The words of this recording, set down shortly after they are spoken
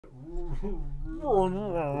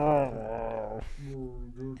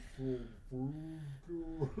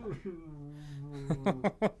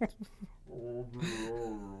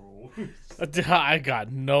I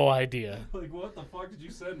got no idea. Like, what the fuck did you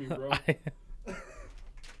send me, bro?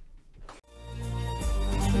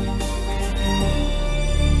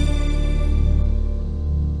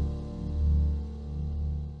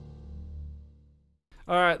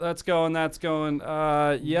 All right, that's going. Yep,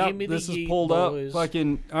 this is pulled boys. up.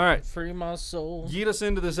 Fucking, all right. Free my soul. Get us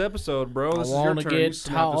into this episode, bro. This I is your wanna turn. get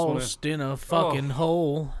tossed in a fucking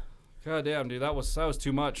hole. God damn, dude, that was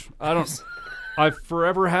too much. I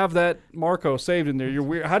forever have that Marco saved in there. You're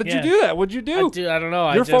weird. How did you do that? What'd you do? I don't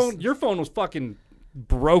know. Your phone was fucking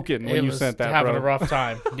broken when you sent that, bro. Having a rough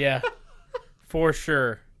time. Yeah, for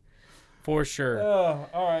sure. For sure. All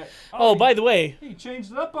right. Oh, by the way, he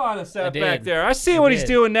changed it up on us back there. I see what he's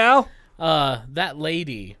doing now. That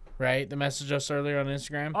lady, right? The message us earlier on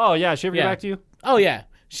Instagram. Oh yeah, she ever get back to you? Oh yeah.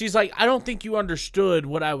 She's like, I don't think you understood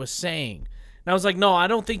what I was saying. And I was like, no, I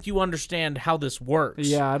don't think you understand how this works.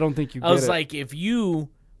 Yeah, I don't think you get it. I was like, if you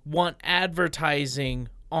want advertising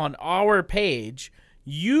on our page,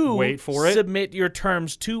 you wait for it. Submit your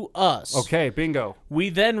terms to us. Okay, bingo. We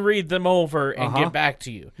then read them over and get back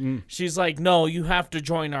to you. She's like, no, you have to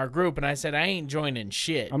join our group. And I said, I ain't joining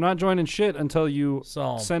shit. I'm not joining shit until you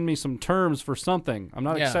send me some terms for something. I'm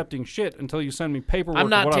not accepting shit until you send me paperwork. I'm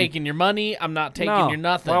not taking your money. I'm not taking your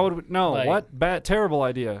nothing. Why would we, no, like, what? Bad, terrible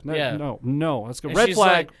idea. No, no. Let's go. And Red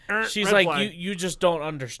flag. She's red like, flag. you just don't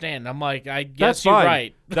understand. I'm like, I guess that's you're fine.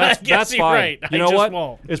 right. That's fine. Right. You know what?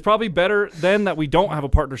 Won't. It's probably better then that we don't have a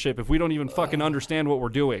partnership if we don't even fucking understand what we're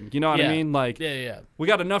doing. You know what I mean? Like, we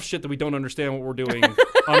got enough shit that we don't understand what we're doing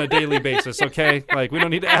on a daily basis, okay? Like, we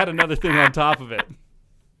don't need to add another thing on top of it.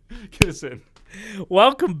 Get us in.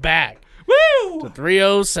 Welcome back. Woo! To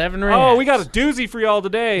 307 Reacts. Oh, we got a doozy for y'all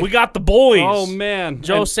today. We got the boys. Oh, man.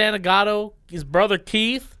 Joe Santagato, his brother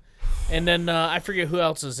Keith, and then I forget who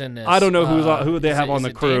else is in this. I don't know who they have on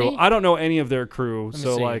the crew. Danny? I don't know any of their crew.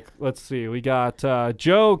 So, like, let's see. We got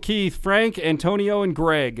Joe, Keith, Frank, Antonio, and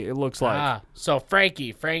Greg, it looks like. So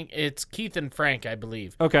it's Keith and Frank, I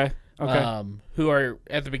believe. Okay. Okay. Who are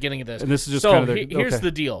at the beginning of this. And this is just kind of here's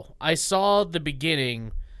the deal. I saw the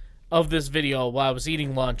beginning of this video while I was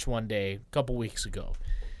eating lunch one day a couple weeks ago,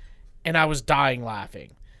 and I was dying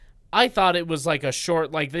laughing. I thought it was like a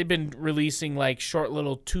short, like they've been releasing like short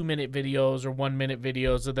little 2-minute videos or 1-minute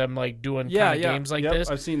videos of them like doing kind of games like this.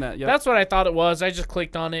 I've seen that. Yeah, that's what I thought it was. I just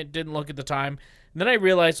clicked on it, didn't look at the time, and then I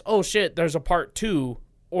realized, oh shit, there's a part 2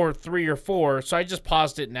 or 3 or 4. So I just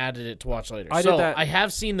paused it and added it to watch later. I did that. I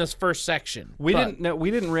have seen this first section. We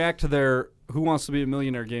didn't react to their Who Wants to Be a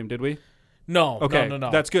Millionaire game, did we? No. Okay,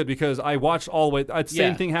 no. That's good because I watched all the way. The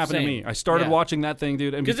same thing happened to me. I started watching that thing,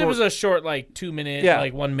 dude, and because it was a short, like 2-minute,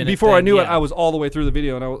 like 1 minute. Before I knew it, I was all the way through the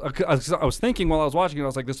video, and I was thinking while I was watching it, I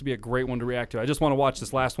was like, this would be a great one to react to. I just want to watch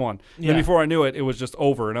this last one. And then before I knew it, it was just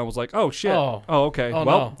over, and I was like, oh shit. Oh okay. Oh,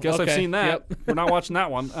 well, guess I've seen that. Yep. We're not watching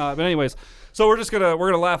that one. But anyways. So we're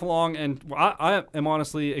gonna laugh along, and I am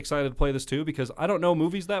honestly excited to play this too because I don't know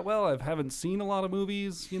movies that well. I haven't seen a lot of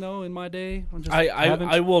movies, in my day.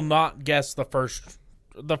 I will not guess the first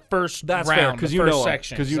that's round, fair because you know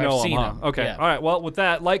section because you know them. Okay, all right. Well, with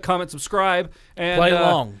that, like, comment, subscribe, and play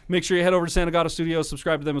along. Make sure you head over to Santagato Studios,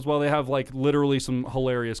 subscribe to them as well. They have like literally some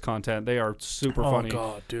hilarious content. They are super funny. Oh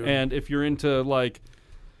god, dude! And if you're into like.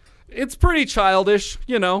 It's pretty childish,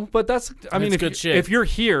 but that's. I mean, if you're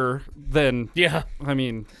here, then I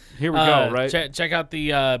mean, here we go, right? Check out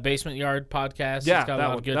the Basement Yard podcast. Yeah, it's got a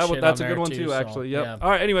lot of good shit that's on a good there one too, actually. Yep. Yeah. All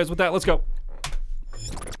right. Anyways, with that, let's go.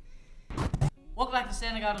 Welcome back to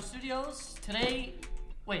Santagato Studios. Today,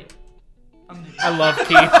 I love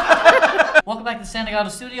Keith. Welcome back to Santagato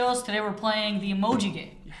Studios. Today we're playing the emoji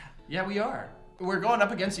game. Yeah, we are. We're going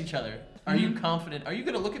up against each other. Are you confident? Are you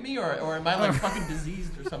going to look at me, or am I like fucking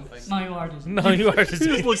diseased or something? No, you are diseased. No, you are diseased.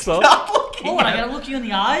 Just looks up. Oh, and I gotta look you in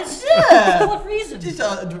the eyes? Yeah. For what reason? Just,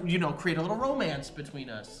 create a little romance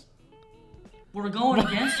between us. We're going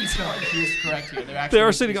against each other. He is correct here. They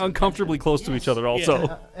are sitting uncomfortably close to each other also.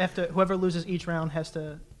 Yeah. After whoever loses each round has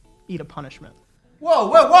to eat a punishment.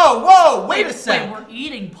 Whoa! Wait a second. We're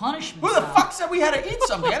eating punishment. Who the fuck said we had to eat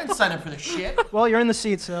something? I didn't sign up for this shit. Well, you're in the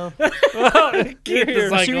seat, so a Like,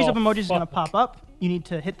 series of emojis is going to pop up. You need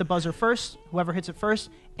to hit the buzzer first. Whoever hits it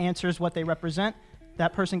first answers what they represent.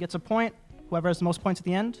 That person gets a point. Whoever has the most points at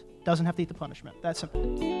the end doesn't have to eat the punishment. That's simple.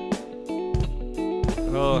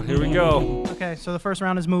 Oh, here we go. Okay, so the first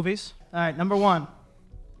round is movies. All right, number 1.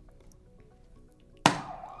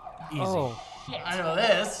 Easy. Oh. shit. I know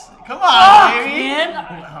this. Come on, baby.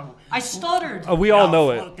 Man, I stuttered. We all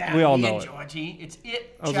know it. We all know it. Georgie. It's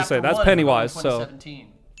it. I was gonna say, Chapter that's 1 Pennywise, from so- 2017.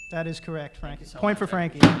 That is correct, Frankie. so Point for much.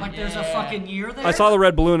 Frankie. Like there's a fucking year there. I saw the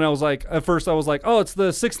red balloon and I was like, at first I was like, oh, it's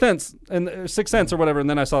the Sixth Sense and Sixth Sense or whatever, and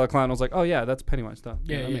then I saw the clown. And I was like, oh yeah, that's Pennywise stuff.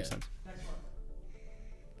 Yeah, that makes sense.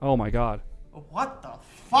 Oh my god. What the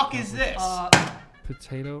fuck is this?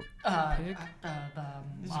 Potato. Pig?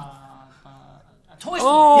 Toy Story.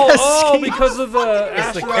 Oh, Yes, oh, Keith. because of the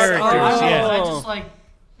It's the astronauts. characters, Oh. yeah. I just like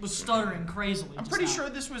was stuttering crazily. I'm just pretty now. sure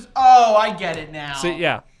this was. Oh, I get it now. See,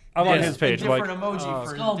 yeah, I'm on It's his page. A Like, different emoji for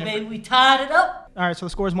Let's go, different- baby. We tied it up. All right, so the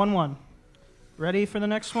score is 1-1. Ready for the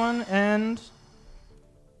next one? And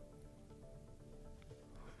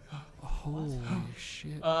holy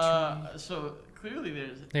shit. So clearly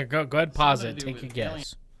there's. Here, go ahead, pause Something it. to do Take a with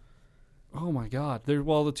guess. Oh my god.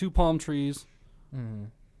 Well, the two palm trees.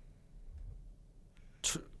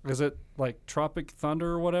 Is it like Tropic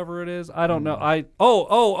Thunder or whatever it is? I don't know.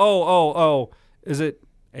 Oh. Is it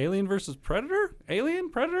Alien versus Predator? Alien,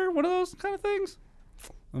 Predator, one of those kind of things?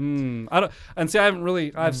 I don't. And see, I haven't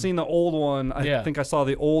really. I've seen the old one. I think I saw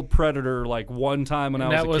the old Predator like one time when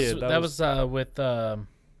I was a kid. That was with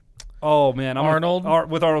Oh man, Arnold?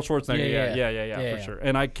 with Arnold Schwarzenegger. Yeah, Yeah. for sure.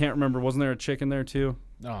 And I can't remember. Wasn't there a chick in there too?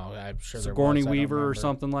 oh, I'm sure there Sigourney was. I don't Weaver or remember.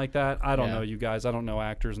 something like that. I don't Yeah. know, you guys. I don't know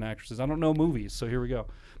actors and actresses. I don't know movies. So here we go.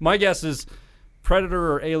 My guess is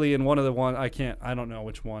Predator or Alien. One of the one. I don't know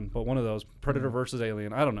which one, but one of those. Predator versus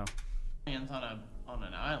Alien. I don't know. Hands on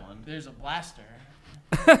an island. There's a blaster.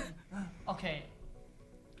 Okay.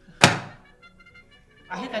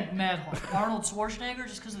 I hit that mad hard. Arnold Schwarzenegger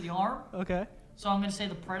just because of the arm. okay. So I'm gonna say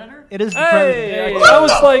the Predator. It is the Hey, Predator.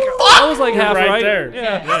 I was like half right right there.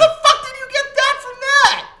 Yeah. How the fuck did you get that from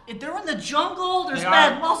that? If they're in the jungle, there's They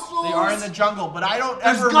mad are- muscles. They are in the jungle, but I don't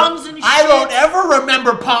There's ever. guns and I shit. don't ever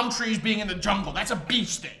remember palm trees being in the jungle. That's a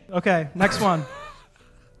beach thing. Okay, next one.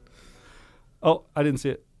 Oh, I didn't see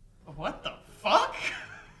it. What the fuck?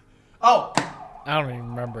 Oh, I don't even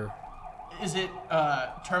remember. is it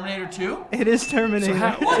Terminator 2? It is Terminator.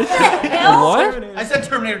 What? I said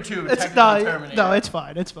Terminator 2. It's technically Terminator. no, it's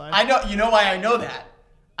fine. It's fine. I know. You know why I know that?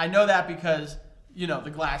 I know that because the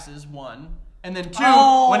glasses, one, and then two,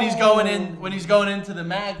 when he's going into the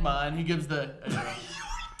magma and he gives the.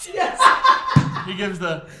 He gives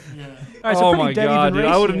the. Yeah. All right, so Oh pretty my dead God, even dude,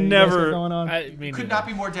 race I would've here you guys got never- going on. Could not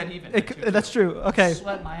be more dead even. That's true. Okay.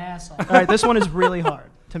 Sweat my ass off. All right, this one is really hard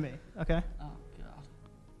to me. Okay. Oh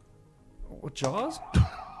god. What, Jaws?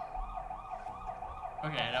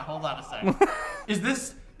 Okay, now hold on a second. Is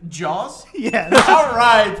this Jaws? Yeah. This is, All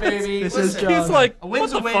right, baby. This is Listen, Jaws. He's like, a what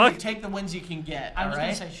win's the a win. fuck? You take the wins you can get. I all was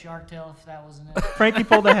right? gonna say Shark Tale if that wasn't it. Frankie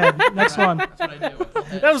pulled ahead. Next one. That's what I do. I pull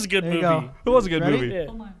heads. That was a good There you movie. go. It was a good Ready? movie. Yeah.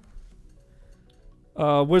 Oh my.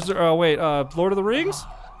 Wizard. Wait. Lord of the Rings.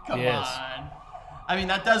 Come Yes. on. I mean,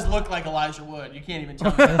 that does look like Elijah Wood. You can't even tell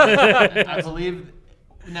me that. I believe.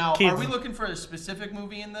 Now, Keith. are we looking for a specific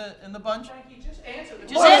movie in the bunch? Just answer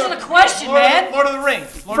the question, man. Lord of the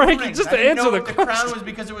Rings. Lord Frankie, of the Rings. just I didn't answer know the if the crown question. was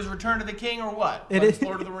because it was Return of the King or what. It But is- it's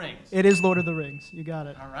Lord of the Rings. It is Lord of the Rings. You got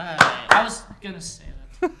it. All right. I was gonna say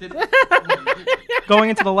that. Did-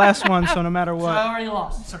 Going into the last one, so no matter So I what. already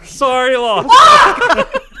lost. Sorry, lost.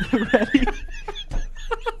 Ready?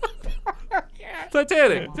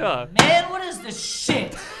 Titanic. Yeah. Man, what is this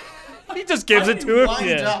shit? He just gives it to him. Lined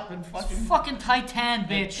Yeah. up and fucking. Fucking Titan,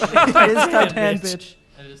 bitch. It is Titan, bitch.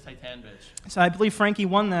 It is Titan, bitch. So I believe Frankie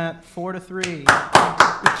won that 4-3.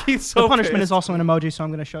 He's so The punishment pissed. is also an emoji, so I'm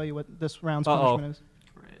going to show you what this round's punishment is.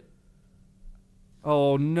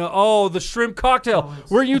 Oh no! Oh, the shrimp cocktail.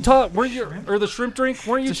 Were you or the shrimp drink?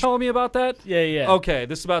 Weren't you telling me about that? Yeah. Okay,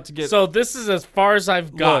 this is about to get. So this is as far as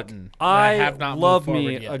I've Look, gotten. I have not love moved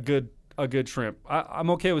me forward yet. a good shrimp.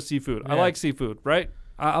 I'm okay with seafood. I Yeah. like seafood, right?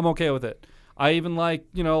 I'm okay with it. I even like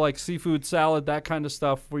like seafood salad, that kind of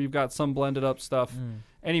stuff where you've got some blended up stuff.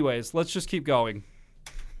 Anyways, let's just keep going.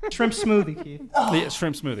 Shrimp smoothie, Keith. The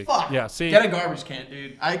shrimp smoothie. Fuck. Yeah, see. Get a garbage can,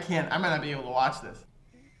 dude. I can't. I might not be able to watch this.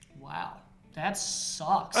 Wow. That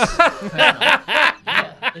sucks.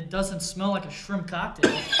 Yeah, it doesn't smell like a shrimp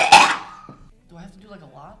cocktail. Do I have to do like a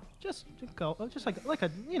lot? Just go. Just like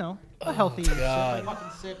a a healthy. God. Fucking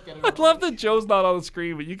sip. Get it I over love with. that Joe's not on the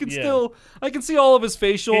screen, but you can Yeah. still. I can see all of his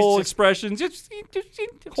facial He's just- expressions. Just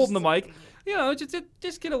holding the mic.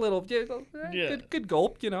 Just get a little. Yeah. Good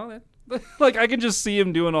gulp. Like I can just see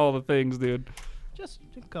him doing all the things, dude. Just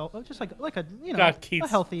go. Just like a God, a Keith's-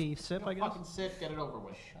 healthy sip, I guess. Fucking sip. Get it over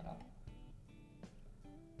with. Shut up.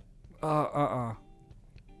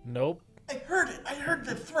 Nope. I heard it. I heard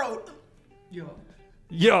the throat. Yo.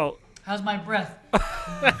 Yo. How's my breath?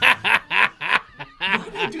 Why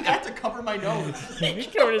did you do that to cover my nose? He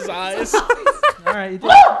covered his eyes. All right, you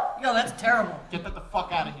did. Yo, that's terrible. Get the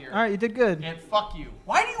fuck out of here. All right, you did good. And fuck you.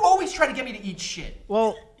 Why do you always try to get me to eat shit?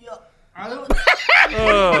 Well, All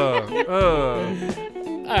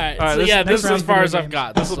right, so this- yeah, next this is as far round as I've games.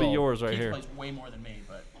 got. This will be So- yours right Keith here. plays way more than me,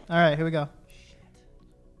 but all right, here we go.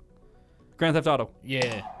 Grand Theft Auto.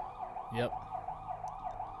 Yeah. Yep.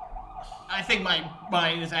 I think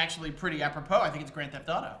mine is actually pretty apropos. I think it's Grand Theft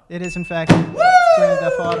Auto. It is in fact Grand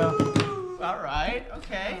Theft Auto. All right,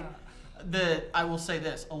 okay. I will say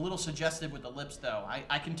this, a little suggestive with the lips though.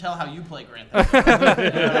 I can tell how you play Grand Theft Auto.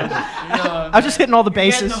 I was just hitting all the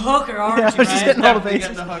Getting bases. the hooker, aren't Yeah, I you, was just man? hitting all the Definitely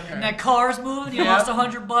bases. getting the hooker. And that car's moving. You Yeah. lost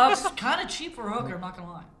 $100. Kind of cheap for a hooker. I'm not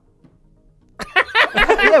gonna lie.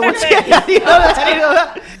 Yeah, what's how do you know that? How do you know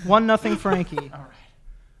that? 1-0 Frankie. All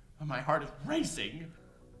right. My heart is racing.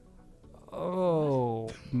 Oh,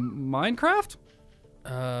 Minecraft?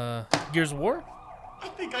 Gears of War? I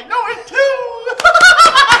think I know it too.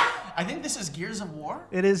 I think this is Gears of War.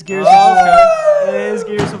 It is Gears of War. It is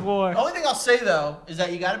Gears of War. The only thing I'll say though is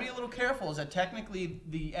that you got to be a little careful. Is that technically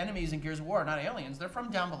the enemies in Gears of War are not aliens? They're from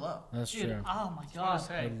down below. That's Dude, true. oh my god.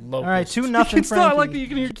 All right, 2-0 It's Frankie. not like that you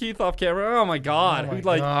can hear Keith off camera. Oh my god. Oh my Who'd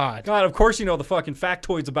like, God. of course you know the fucking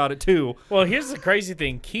factoids about it too. Well, here's the crazy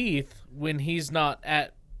thing. Keith, when he's not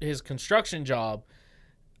at his construction job,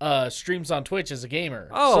 streams on Twitch as a gamer.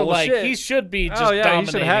 Oh, so well, like shit. he should be just Oh, yeah, he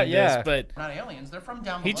dominating should have- yeah. this, but Not aliens. They're from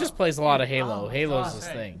down below. he just plays a lot of Halo. Oh, Halo's God. his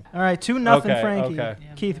thing. All right, 2-0 Okay, Frankie. okay.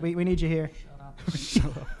 Keith, we need you here.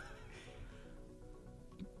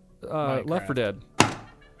 Left 4 Dead.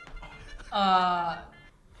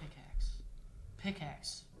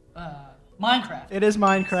 Pickaxe. Minecraft. It is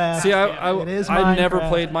Minecraft. See, It is I never Minecraft.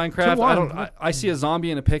 played Minecraft. 2-1. I see a zombie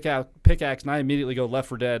and a pickaxe, and I immediately go Left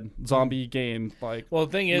 4 Dead zombie game. Like, Well,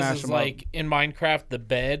 the thing mash is 'em like in Minecraft, the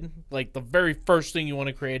bed, like the very first thing you want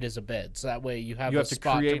to create is a bed, so that way you have you a have to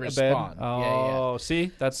spot create to a bed. respawn. Oh, see,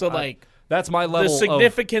 that's So like that's my level. the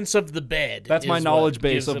significance of the bed. That's my is knowledge what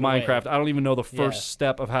base gives of it away. Minecraft. I don't even know the first Yeah.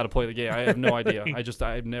 step of how to play the game. I have no idea. I'm just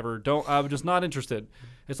not interested.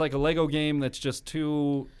 It's like a Lego game that's just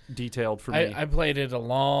too detailed for me. I played it a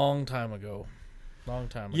long time ago.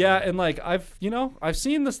 Yeah, and like I've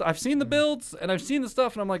seen this, I've seen the builds and I've seen the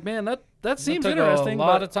stuff, and I'm like, man, that seems took a interesting.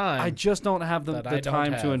 lot but of time I just don't have the that I don't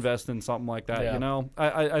time to have. invest in something like that. Yeah. You know,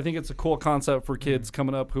 I think it's a cool concept for kids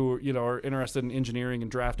coming up who are interested in engineering and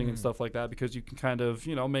drafting and stuff like that, because you can kind of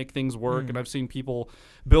make things work. And I've seen people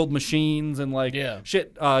build machines and like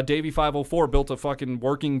shit. Davey 504 built a fucking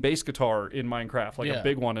working bass guitar in Minecraft, like a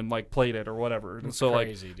big one, and like played it or whatever. And so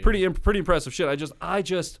crazy, like dude. pretty impressive shit. I just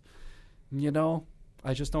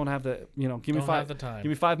don't have the, give me Have the time. give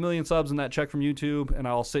me 5 million subs and that check from YouTube, and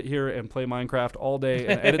I'll sit here and play Minecraft all day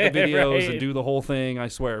and edit the videos and do the whole thing, I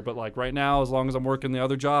swear. But like right now, as long as I'm working the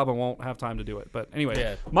other job, I won't have time to do it. But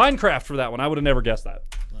anyway, Minecraft for that one. I would have never guessed that.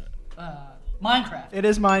 Minecraft. It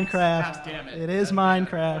is Minecraft. God damn it. It is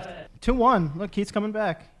Minecraft. 2-1. Look, Keith's coming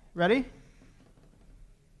back. Ready?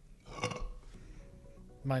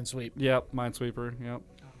 Minesweep. Yep, Minesweeper. Yep.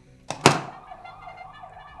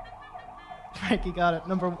 Frankie got it.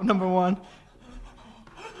 Number 1.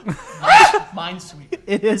 Minesweep.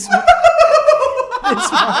 It is. It's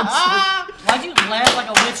Minesweep. Why'd you laugh like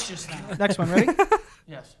a witch just now? Next one. Ready?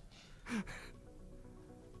 Yes.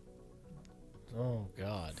 Oh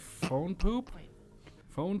God. Phone poop.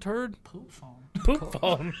 Phone turd. Poop phone. Poop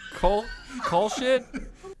phone. Call shit.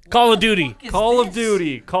 Call of Duty. Is Call of this?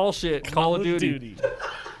 Duty. Call shit. Call of Duty.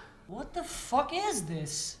 What the fuck is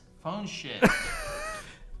this? Phone shit.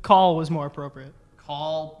 Call was more appropriate.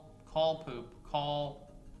 Call poop. Call.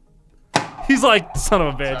 He's like, son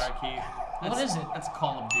of a bitch. Sorry, Keith. What is it? That's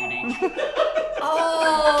Call of Duty.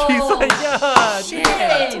 Oh, He's like, yeah. shit!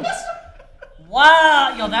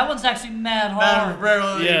 Wow, yo, that one's actually mad That hard. was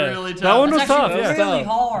really, Yeah. really tough. That one was That's actually tough, yeah. really You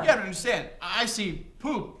hard. gotta understand. I see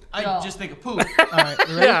poop. I Yeah. just think of poop. All right.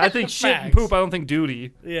 You ready? Yeah, I think shit and Facts. poop. I don't think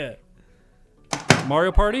duty. Yeah.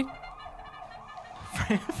 Mario Party?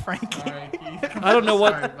 Frankie. Sorry, Keith. I don't know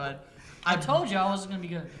what. Sorry, bud. I told you I wasn't gonna be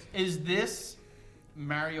good. Is this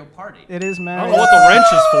Mario Party? It is I Mario. don't know what the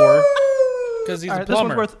wrench is for. Because he's All a right, this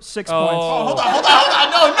plumber. one's worth 6 Oh. points. Hold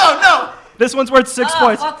on. No. This one's worth 6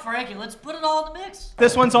 points. Fuck Frankie, let's put it all in the mix.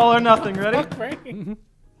 This one's all or nothing. Ready? Fuck Frankie.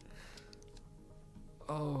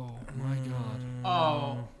 Oh my god.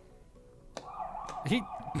 Oh. He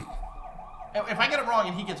If I get it wrong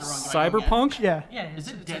and he gets it wrong, do I go again? Cyberpunk? Yeah. Yeah, Is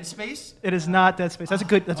it Dead Space? It is not Dead Space. That's a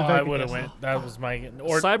good. That's a Oh, very I good would have guess. went. That was my.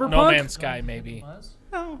 Or Cyberpunk? No Man's Sky, maybe. Was?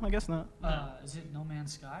 No, I guess not. Is it No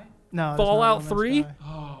Man's Sky? No. it's not Fallout No Man's 3? Sky.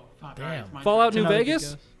 Oh, fuck. Damn. Alright, it's my Fallout turn. New Another good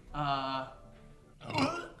Vegas? guess.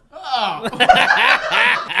 Oh.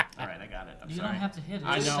 All right, I got it. You don't have to hit it.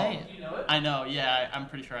 I Just know. say it. You know it? I know. Yeah, I'm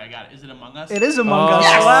pretty sure I got it. Is it Among Us? It is Among Us.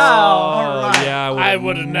 Yes! Wow. All right. Yeah, I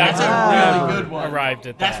would have never That's a really good one. arrived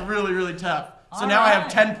at that. That's really, really tough. So All now I have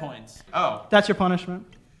right. 10 points. Oh. That's your punishment.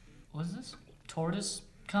 What is this? Tortoise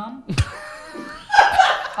cum?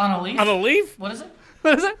 On a leaf? On a leaf? What is it?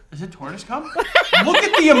 What is it? Is it tortoise cum? Look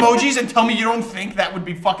at the emojis and tell me you don't think that would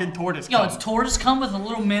be fucking tortoise cum. Yo, it's tortoise cum with a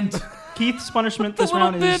little mint. Keith's punishment this little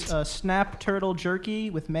round is bit. snap turtle jerky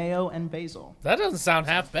with mayo and basil. That doesn't sound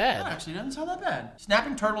half That bad. actually doesn't sound that bad.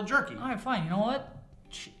 Snapping turtle jerky. All right, fine. You know what?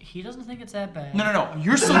 He doesn't think it's that bad. No.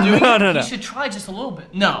 You're still doing it? No. You should try just a little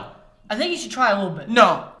bit. No. I think you should try a little bit.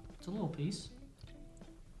 No. It's a little piece.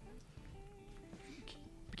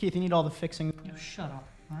 Keith, you need all the fixing. Yo, shut up.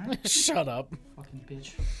 All right? Shut up. Fucking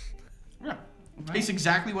bitch. Yeah. It tastes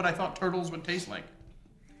exactly what I thought turtles would taste like.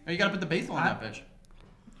 Oh, you gotta put the basil on that bitch.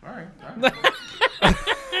 Sorry. This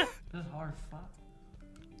is hard. Fuck.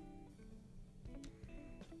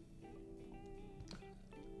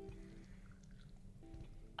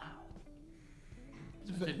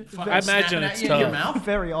 I imagine it's in your tough. mouth.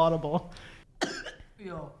 Very audible.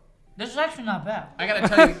 Yo, this is actually not bad. I gotta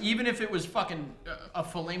tell you, even if it was fucking a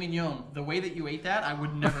filet mignon, the way that you ate that, I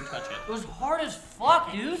would never touch it. It was hard as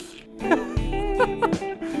fuck, dude.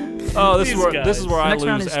 Oh, this These is where I Next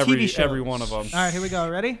round lose is TV shows. every one of them. All right, here we go.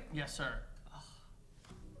 Ready? Yes, sir.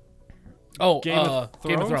 Oh, Game of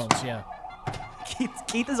Game of Thrones? Thrones, yeah.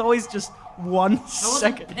 Keith is always just 1 I wasn't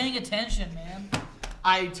second. paying attention, man.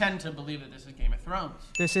 I tend to believe that this is Game of Thrones.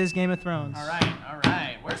 This is Game of Thrones. All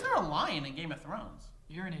right. Where's there a lion in Game of Thrones?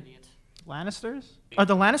 You're an idiot. Lannisters? Are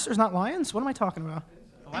the Lannisters not lions? What am I talking about?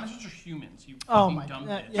 The Lannisters are humans. You Oh fucking my dumb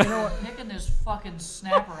god. bitch. You know what? Picking this fucking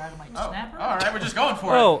snapper out of my snapper? All right, we're just going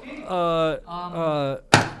for it. Oh,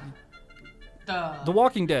 The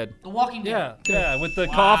Walking Dead. The Walking Dead. Yeah, with the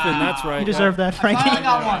coffin. That's right. You deserve that, Frankie. finally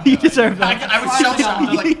got one. You deserve that. I was so shocked. I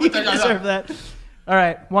was like, You what the deserve that. All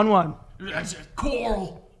right, 1-1.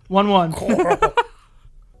 Coral. 1-1.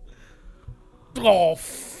 Oh,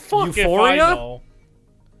 fuck if I Euphoria? know.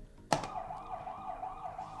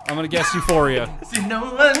 I'm gonna guess Euphoria. See, no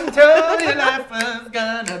one told you life was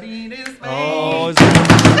gonna be this way. Oh, is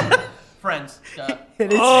it? Friends.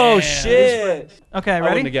 It is. Oh Man. shit! Okay, I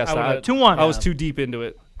wouldn't ready? have guessed I that. would've- 2-1. I was too deep into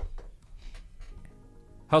it.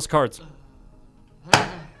 House of Cards.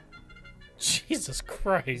 Jesus Is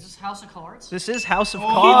Christ. this House of Cards? This is House of He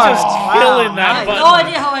Cards. just Wow. killing I that have button. no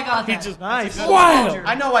idea how I got that. He just Nice. wow.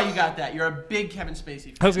 I know why you got that. You're a big Kevin Spacey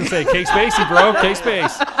fan. I was gonna say Kate Spacey, bro. Kate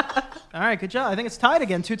Space. All right, good job. I think it's tied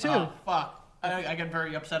again, 2-2. Oh, fuck. I get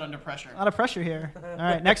very upset under pressure. A lot of pressure here. All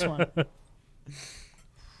right, next one.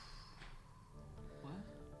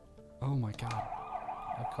 Oh my god.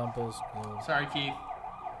 A compass. Sorry, Keith.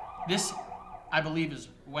 This, I believe, is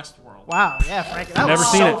Westworld. Wow, yeah, Frankie. That Never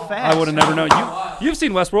was seen so it. fast. I would have never known. You've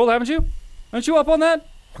seen Westworld, haven't you? Aren't you up on that?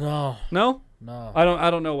 No, No. no. I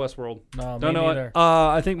don't know Westworld. No, Don't me know neither. it.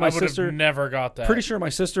 I think my I would sister. have never got that. Pretty sure my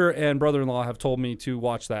sister and brother-in-law have told me to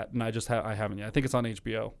watch that, and I just I haven't yet. I think it's on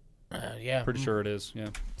HBO. Yeah. Pretty sure it is. Yeah.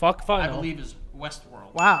 Fuck if I I know. believe is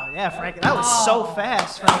Westworld. Wow, yeah, Frankie. That was so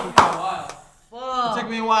fast, Frankie. It took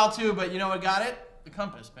me a while too, but you know what got it? The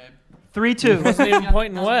compass, babe. 3-2. Wasn't even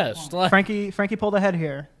pointing west. Like, Frankie pulled ahead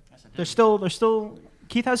here. Yes, I did. There's still.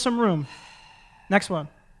 Keith has some room. Next one.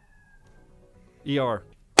 ER.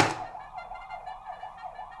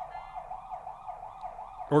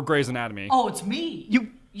 Or Grey's Anatomy. Oh, it's me.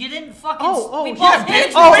 You didn't fucking. Oh, we yeah, both bitch,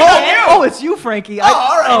 did. Oh, it's you, Frankie. Oh,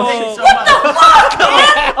 all right. Thank you so much.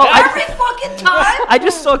 Every fucking time. I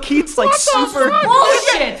just saw Keith's like super.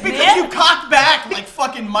 Bullshit, Because man. you cocked back like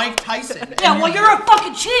fucking Mike Tyson. Yeah, well, you're a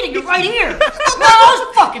fucking cheating. You're right here. No, I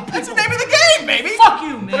was fucking That's the people. name of the game, baby. Fuck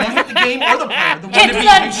you, man. The game or the player. The one Can't that do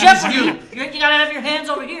that in beats Jeopardy. you. You gotta have your hands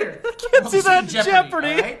over here. Can't see that in Jeopardy.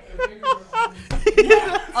 all right?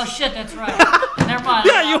 Oh shit, that's right. Never mind.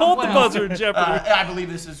 Yeah, you hold the Well, buzzer in Jeopardy. I believe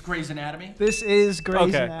this is Grey's Anatomy. This is Grey's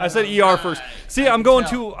Okay, Anatomy. I said ER first. See, I'm going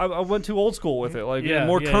tell. too. I went too old school with it, like Yeah, a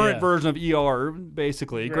more yeah, current yeah. version of ER,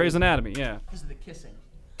 basically. Grey's Anatomy, yeah. Because of the kissing.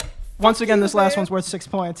 Once again, this last one's worth 6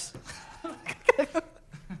 points.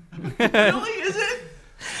 Really? Is it?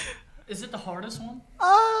 Is it the hardest one?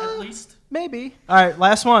 Uh, At least. maybe. All right,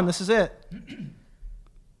 last one. This is it.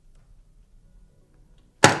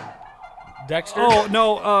 Dexter. Oh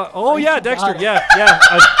no. Oh yeah, Dexter. Yeah.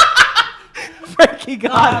 Frankie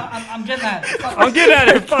got it. I'm getting that. Fuck I'm getting at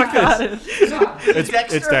it. Fuck this. It's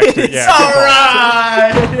It's Dexter. Yeah. All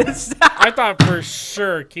right. I thought for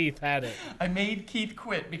sure Keith had it. I made Keith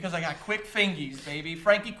quit because I got quick fingies, baby.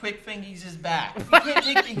 Frankie Quick Fingies is back. You can't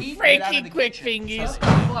take the heat right out of the Quick kitchen. Fingies.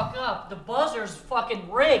 Fuck up. The buzzer's fucking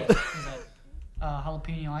rigged. Is it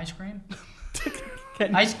jalapeno ice cream?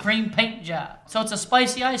 Ice cream paint job. So it's a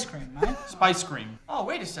spicy ice cream, right? Spice cream. Oh,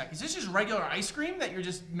 wait a sec. Is this just regular ice cream that you're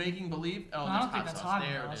just making believe? Oh, No, I don't think that's hot sauce.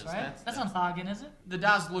 Hagen There it Dazs, is. right? That's not Hagen, is it? The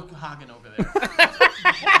does look Hagen over there.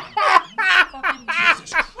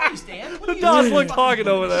 Jesus Christ, Dan. What are you Does doing? look Hagen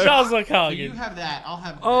over there. Does look So you Hagen. have that. I'll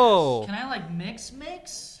have Oh. Can I like mix?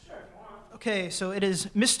 Okay, so it is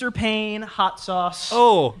Mr. Payne hot sauce.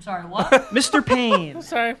 Oh. I'm sorry, what? Mr. Payne.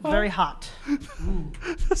 Sorry. What? Very hot.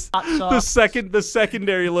 Hot sauce. The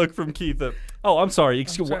secondary look from Keith. Oh, I'm sorry.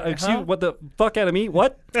 Excuse huh? what the fuck out of me?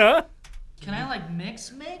 What? Huh? Can I like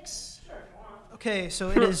mix? Okay, so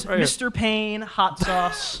it is Right here. Mr. Payne hot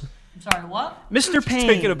sauce. I'm sorry, what? Mr. Payne.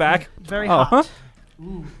 Taking it back. Very Oh, hot. huh?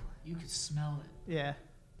 Ooh, you can smell it. Yeah.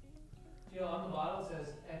 Yo, on the bottle says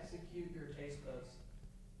execute your taste buds.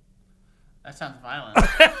 That sounds violent.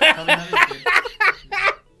 Tell me how this is,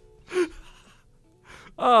 dude.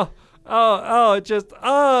 It just,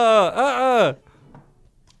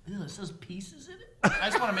 Ew, it says pieces in it? I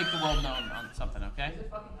just want to make the world known on something, okay?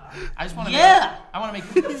 I just want to Yeah! I want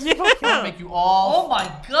to make you all. Oh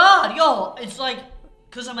my god, yo, it's like,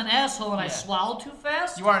 because I'm an asshole and I Yeah. swallow too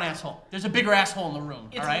fast? You are an asshole. There's a bigger asshole in the room,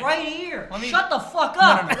 It's all right? right here. Let me- Shut the fuck No,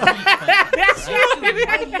 up. no, no. That's Dude,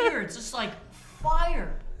 right here. It's just like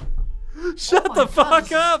fire. shut Oh the my God, fuck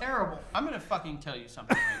this is up. terrible. I'm gonna fucking tell you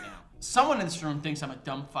something right now. Someone in this room thinks I'm a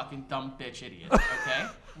dumb bitch idiot, okay?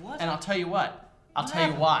 What? And I'll tell you what. I'll What tell you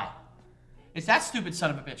happened? why. It's that stupid son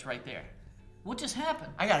of a bitch right there. What just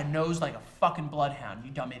happened? I got a nose like a fucking bloodhound,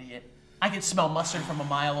 you dumb idiot. I could smell mustard from a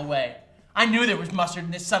mile away. I knew there was mustard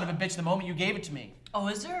in this son of a bitch the moment you gave it to me. Oh,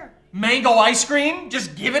 is there? Mango ice cream?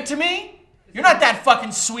 Just give it to me? You're not that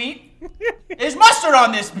fucking sweet. There's mustard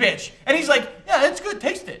on this bitch. And he's like, yeah, it's good,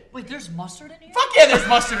 taste it. Wait, there's mustard in here? Fuck yeah, there's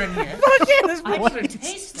mustard in here. I didn't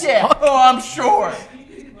taste that. Yeah, oh, I'm sure.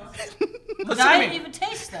 Listen I to didn't me. even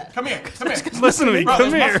taste that. Come here, come here. Listen to me. Bro, Come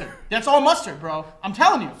there's here. mustard. That's all mustard, bro. I'm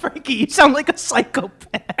telling you. Frankie, you sound like a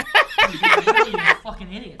psychopath. You're a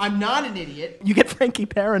fucking idiot. I'm not an idiot. You get Frankie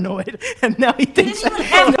paranoid, and now he thinks didn't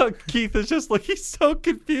even have Keith is just like, he's so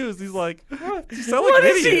confused. He's like, you sound What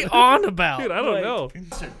like an is he idiot. on about? Dude, I don't Like, know.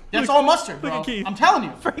 Mustard. That's all mustard, look bro. at Keith. I'm telling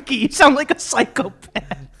you. Frankie, you sound like a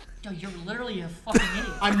psychopath. Yo, you're literally a fucking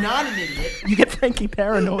idiot. I'm not an idiot. You get Frankie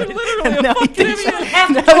paranoid, literally and a now he fucking thinks. You don't have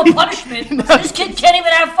to do a punishment. This kid can't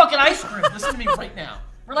even have fucking ice cream. Listen to me right now.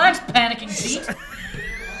 Relax, panicking Pete.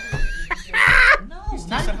 No, not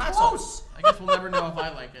Decent even hot close. sauce. I guess we'll never know if I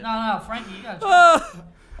like it. No, Frankie, you gotta.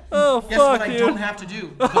 Oh, Guess what fuck, I dude. don't have to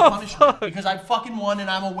do? The punishment. Because I fucking won and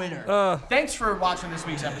I'm a winner. Thanks for watching this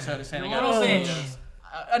week's episode of Santagato. Little bitch.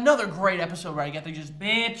 Another great episode where I get to just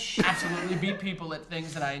Bitch. absolutely beat people at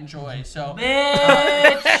things that I enjoy. So,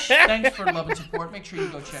 Bitch. thanks for love and support. Make sure you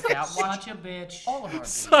go check out, watch Such a bitch. all of our videos.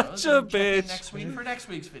 Such a and check in bitch. next week for next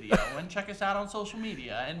week's video. And check us out on social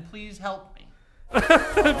media. And please help me.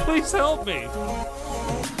 Please help me.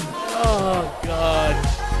 Oh God.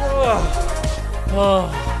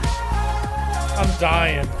 Oh. I'm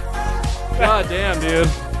dying. God damn, dude.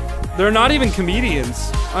 They're not even comedians.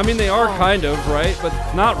 I mean, they are kind of, right? But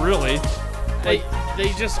not really. They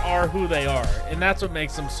just are who they are, and that's what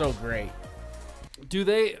makes them so great. Do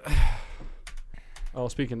they? Oh,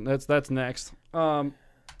 speaking. That's next. I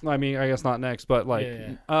mean, I guess not next, but like,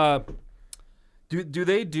 do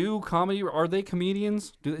they do comedy? Are they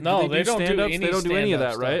comedians? No, they don't do stand-ups? any They don't do any of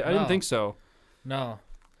that, stand-up right? stuff, I didn't no. think so. No,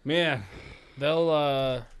 Man,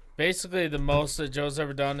 they'll basically the most that Joe's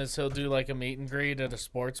ever done is he'll do like a meet and greet at a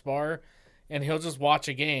sports bar, and he'll just watch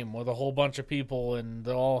a game with a whole bunch of people, and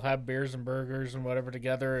they'll all have beers and burgers and whatever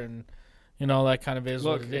together, and you know that kind of is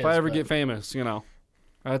look, what it is. if I ever but- get famous, you know,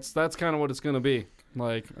 that's kind of what it's gonna be.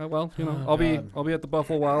 Like, well, you know, Oh, I'll be at the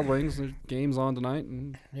Buffalo Wild Wings. The game's on tonight,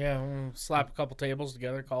 and yeah, we'll slap a couple tables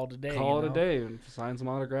together, call it a day. call you it a know? day and sign some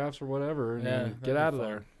autographs or whatever, and Yeah, then that'd get be out of fun.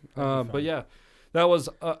 there. That'd be But fun. yeah, that was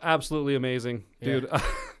absolutely amazing, Yeah. dude.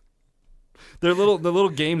 The little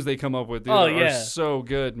games they come up with, dude, Oh, are yeah. so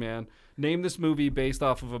good, man. Name this movie based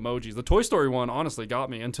off of emojis. The Toy Story one honestly got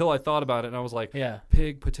me until I thought about it, and I was like, Yeah.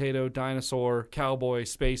 pig, potato, dinosaur, cowboy,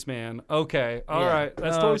 spaceman. Okay, all right,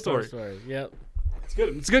 that's Toy Story. Yep. It's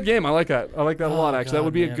good. It's a good game. I like that. I like that a lot, actually. That God,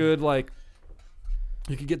 would be a man. good, like,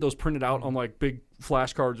 you could get those printed out on like big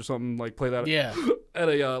flashcards or something, like play that Yeah. at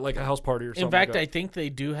a like a house party or something. In fact, like I think they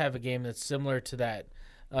do have a game that's similar to that,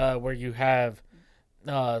 where you have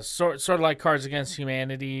sort of like Cards Against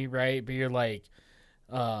Humanity, right? But you're like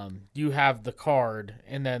you have the card,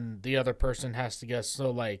 and then the other person has to guess.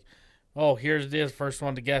 So, like, oh, here's the first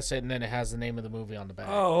one to guess it, and then it has the name of the movie on the back.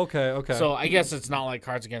 Oh, okay. So I guess it's not like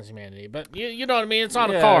Cards Against Humanity, but you know what I mean? It's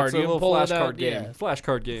on a card. It's a you little pull flashcard game. Yeah.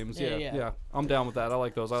 Flashcard games, yeah. I'm down with that. I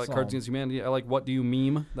like those. I like Cards Against Humanity. I like What Do You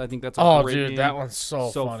Meme? I think that's a great game. That one's so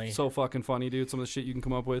funny. So fucking funny, dude. Some of the shit you can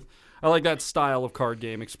come up with. I like that style of card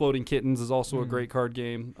game. Exploding Kittens is also a great card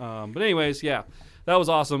game. But anyways, yeah. That was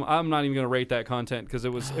awesome. I'm not even going to rate that content because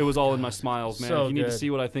it was all in my smiles, man. So if you need good. to see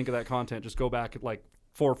what I think of that content, just go back at like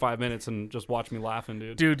 4 or 5 minutes and just watch me laughing,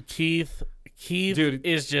 dude. Dude, Keith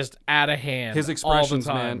is just out of hand. His expressions,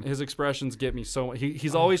 all the time. man. His expressions get me so.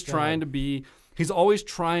 He's always trying to be. He's always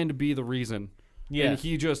trying to be the reason. Yeah. And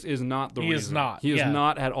he just is not the reason. He is not. He is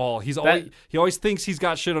not at all. He always thinks he's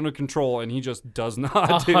got shit under control, and he just does not.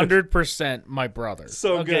 100% my brother.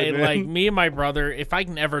 So good, man. Like me and my brother, if I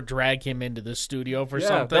can ever drag him into the studio for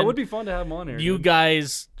something, that would be fun to have him on here. You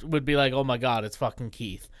guys would be like, "Oh my god, it's fucking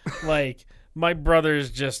Keith." Like my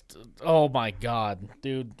brother's just, oh my god,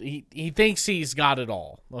 dude. He thinks he's got it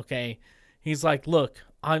all. Okay, he's like, "Look,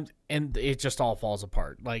 and it just all falls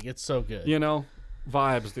apart. Like it's so good." You know.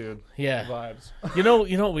 Vibes, dude. Yeah. Vibes. You know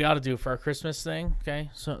what we ought to do for our Christmas thing?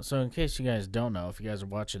 Okay? So in case you guys don't know, if you guys are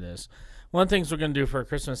watching this, one of the things we're going to do for our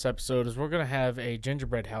Christmas episode is we're going to have a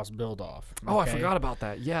gingerbread house build-off. Okay? Oh, I forgot about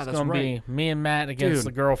that. Yeah, that's right. It's going to be me and Matt against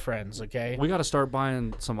the girlfriends, okay? We got to start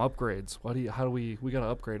buying some upgrades. We got to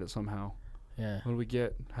upgrade it somehow. Yeah. What do we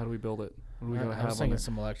get? How do we build it? What do we got to have I was on thinking there?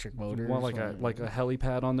 some electric motors. Want like a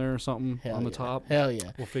helipad on there or something on the top? Hell yeah.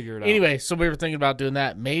 We'll figure it out. Anyway, so we were thinking about doing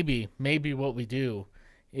that. Maybe what we do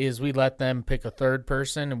is we let them pick a third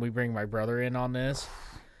person and we bring my brother in on this.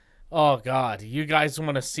 Oh God, you guys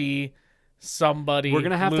want to see somebody we're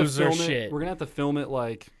gonna have lose to film their it. shit. We're gonna have to film it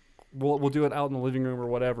like we'll do it out in the living room or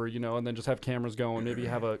whatever, you know, and then just have cameras going. Maybe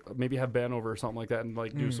have Ben over or something like that and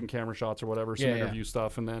like do some camera shots or whatever, some interview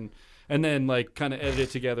stuff, and then like kind of edit it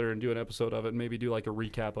together and do an episode of it and maybe do like a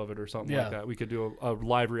recap of it or something like that. We could do a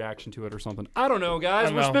live reaction to it or something. I don't know,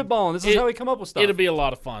 guys. We're spitballing. This is how we come up with stuff. It'll be a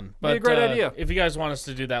lot of fun. But, be a great idea. If you guys want us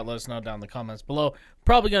to do that, let us know down in the comments below.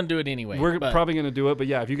 Probably going to do it anyway. We're probably going to do it, but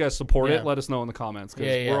yeah, if you guys support it, let us know in the comments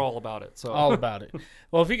because we're all about it. So all about it.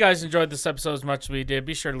 Well, if you guys enjoyed this episode as much as we did,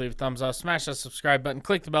 be sure to leave a thumbs up, smash that subscribe button,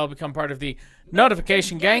 click the bell, become part of the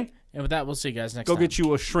notification gang. And with that, we'll see you guys next time. Go get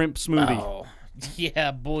you a shrimp smoothie. Oh,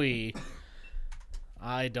 yeah, boy.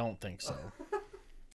 I don't think so.